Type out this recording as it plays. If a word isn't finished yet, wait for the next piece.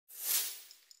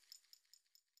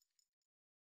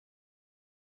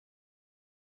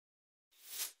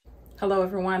Hello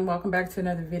everyone, welcome back to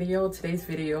another video. Today's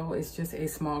video is just a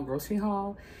small grocery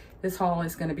haul. This haul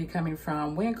is going to be coming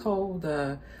from Winco,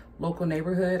 the local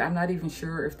neighborhood. I'm not even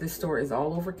sure if this store is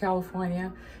all over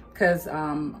California because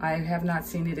I have not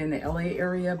seen it in the LA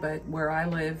area, but where I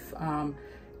live,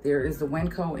 there is the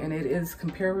Winco, and it is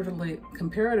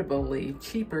comparatively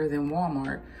cheaper than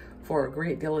Walmart for a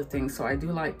great deal of things. So I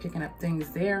do like picking up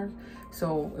things there.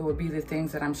 So it would be the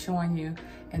things that I'm showing you.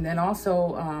 And then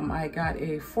also I got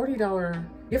a $40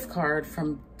 gift card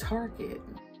from Target.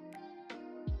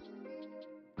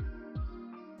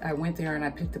 I went there and I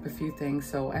picked up a few things.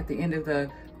 So at the end of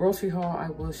the grocery haul, I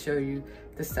will show you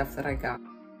the stuff that I got.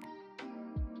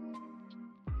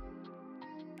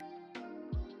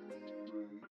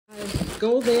 I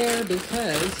go there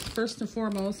because first and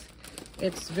foremost,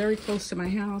 it's very close to my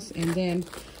house, and then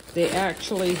they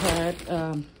actually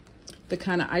had the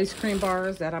kind of ice cream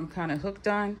bars that I'm kind of hooked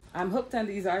on. I'm hooked on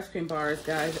these ice cream bars,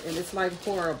 guys, and it's like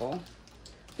horrible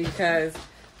because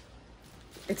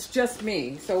it's just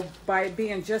me. So by it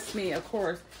being just me, of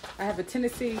course, I have a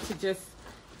tendency to just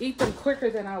eat them quicker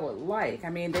than I would like. I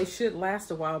mean, they should last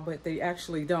a while, but they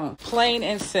actually don't. Plain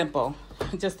and simple.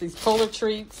 Just these Polar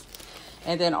Treats,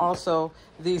 and then also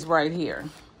these right here.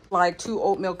 Like 2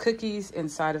 oatmeal cookies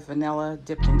inside of vanilla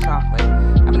dipped in chocolate.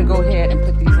 I'm gonna go ahead and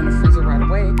put these in the freezer right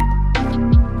away.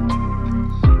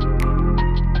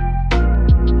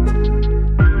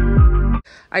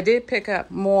 I did pick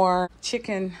up more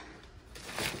chicken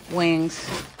wings.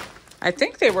 I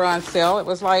think they were on sale. It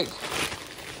was like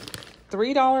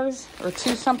 $3 or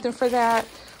 $2 something for that.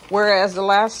 Whereas the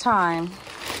last time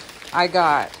I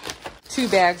got 2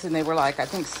 bags and they were like, I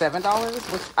think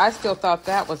 $7, which I still thought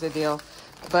that was a deal.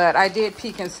 But I did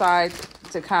peek inside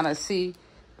to kind of see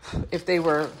if they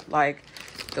were like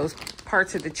those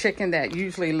parts of the chicken that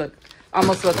usually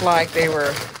almost look like they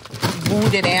were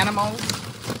wounded animals.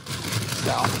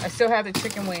 So I still have the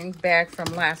chicken wing bag from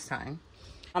last time.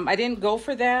 I didn't go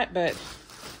for that, but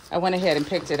I went ahead and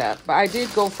picked it up. But I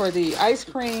did go for the ice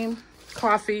cream,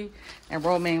 coffee, and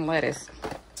romaine lettuce.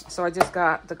 So I just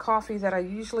got the coffee that I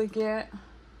usually get,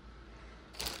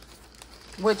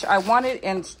 which I wanted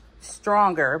in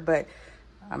stronger, but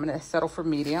I'm gonna settle for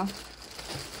medium.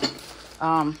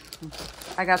 I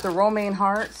got the romaine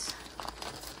hearts,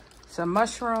 some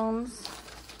mushrooms,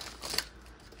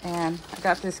 and I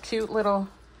got this cute little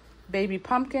baby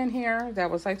pumpkin here that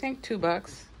was, I think, $2,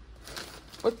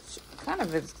 which kind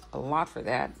of is a lot for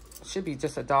that. It should be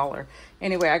just $1.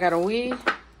 Anyway, I got a wee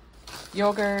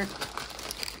yogurt,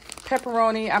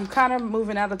 pepperoni. I'm kind of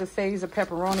moving out of the phase of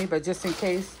pepperoni, but just in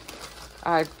case,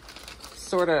 I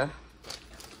sort of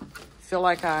feel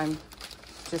like I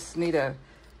just need to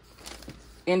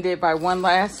end it by one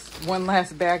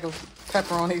last bag of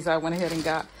pepperonis. I went ahead and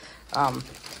got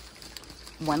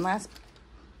one last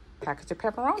package of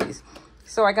pepperonis.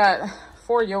 So I got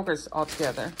 4 yogurts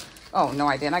altogether. Oh, no,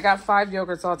 I didn't. I got 5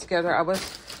 yogurts altogether. I was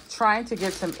trying to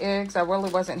get some eggs. I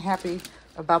really wasn't happy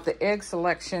about the egg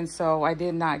selection, so I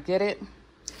did not get it.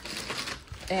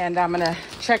 And I'm gonna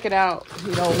check it out,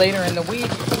 later in the week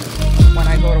when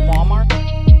I go to Walmart.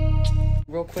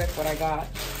 Real quick, what I got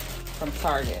from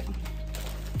Target.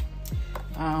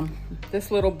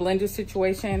 This little blender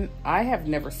situation, I have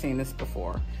never seen this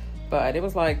before, but it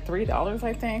was like $3,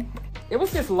 I think. It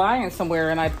was just lying somewhere,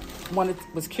 and I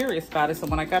was curious about it. So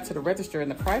when I got to the register and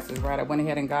the price was right, I went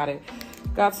ahead and got it.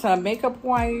 Got some makeup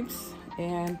wipes,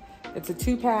 and it's a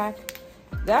 2-pack.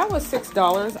 That was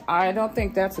 $6. I don't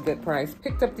think that's a good price.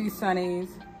 Picked up these sunnies.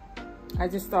 I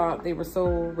just thought they were so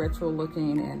retro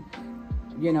looking, and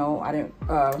I didn't,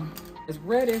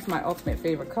 red is my ultimate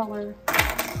favorite color.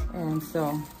 And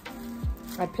so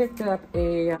I picked up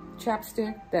a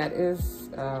chapstick that is,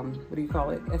 what do you call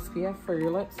it? SPF for your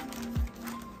lips.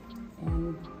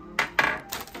 And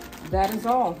that is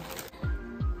all.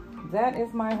 That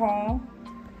is my haul.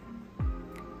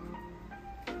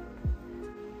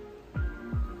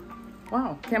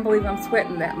 Wow, can't believe I'm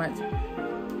sweating that much.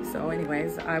 So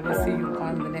anyways, I will see you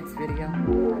on the next video.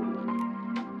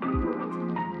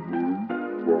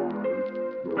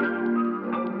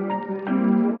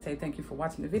 Say thank you for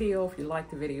watching the video. If you liked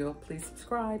the video, please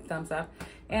subscribe, thumbs up,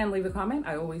 and leave a comment.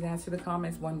 I always answer the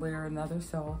comments one way or another,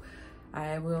 so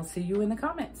I will see you in the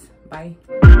comments. Bye.